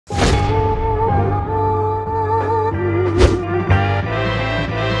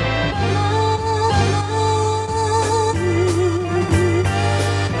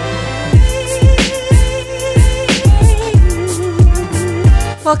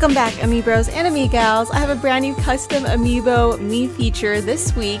Welcome back, Amiibros and Amiigals. I have a brand new custom Amiibo Mii feature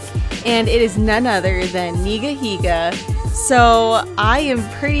this week, and it is none other than NigaHiga. So I am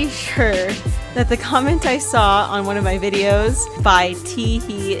pretty sure that the comment I saw on one of my videos by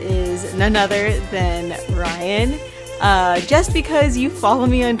he is none other than Ryan. Just because you follow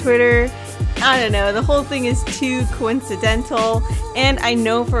me on Twitter, I don't know, the whole thing is too coincidental, and I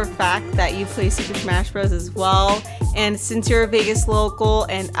know for a fact that you play Super Smash Bros. As well. And since you're a Vegas local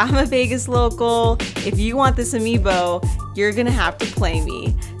and I'm a Vegas local, if you want this Amiibo, you're gonna have to play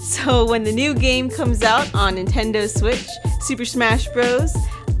me. So when the new game comes out on Nintendo Switch, Super Smash Bros.,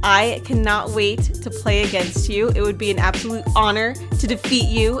 I cannot wait to play against you. It would be an absolute honor to defeat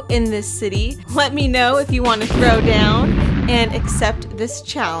you in this city. Let me know if you want to throw down and accept this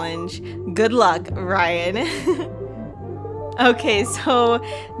challenge. Good luck, Ryan. Okay, so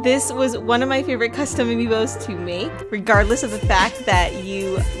this was one of my favorite custom Amiibos to make, regardless of the fact that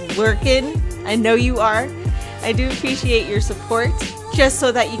you lurkin. I know you are. I do appreciate your support. Just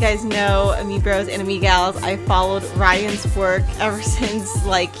so that you guys know, Amiibros and Amiigals, I followed Ryan's work ever since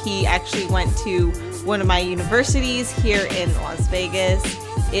he actually went to one of my universities here in Las Vegas.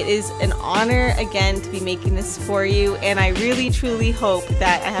 It is an honor again to be making this for you, and I really truly hope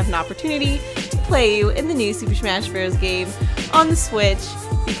that I have an opportunity to play you in the new Super Smash Bros. Game on the Switch,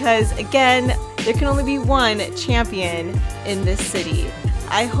 because again, there can only be one champion in this city.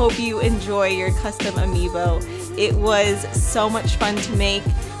 I hope you enjoy your custom Amiibo. It was so much fun to make.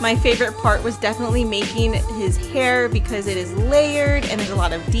 My favorite part was definitely making his hair because it is layered and there's a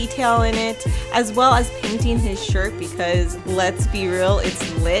lot of detail in it, as well as painting his shirt because, let's be real, it's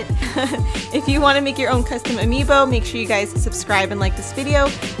lit. If you want to make your own custom Amiibo, make sure you guys subscribe and like this video.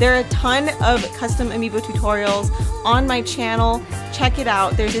 There are a ton of custom Amiibo tutorials on my channel. Check it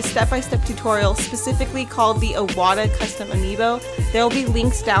out. There's a step-by-step tutorial specifically called the �ヮ𝘓𝘬 Custom Amiibo. There will be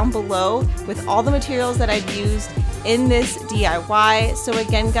links down below with all the materials that I've used in this DIY. So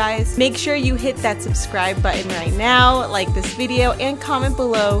again, guys, make sure you hit that subscribe button right now, like this video, and comment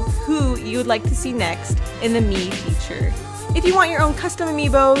below who you would like to see next in the Mii feature. If you want your own custom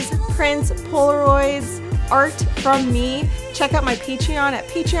Amiibos, prints, Polaroids, art from me, check out my Patreon at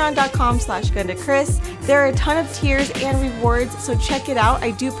patreon.com/MissGandaKris. There are a ton of tiers and rewards, so check it out.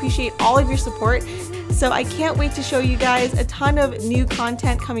 I do appreciate all of your support. So I can't wait to show you guys a ton of new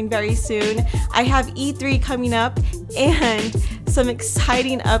content coming very soon. I have E3 coming up and some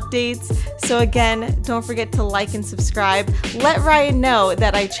exciting updates. So again, don't forget to like and subscribe. Let Ryan know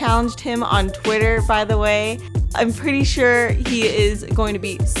that I challenged him on Twitter, by the way. I'm pretty sure he is going to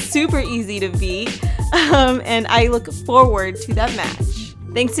be super easy to beat. And I look forward to that match.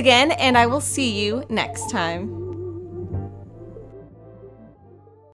 Thanks again, and I will see you next time.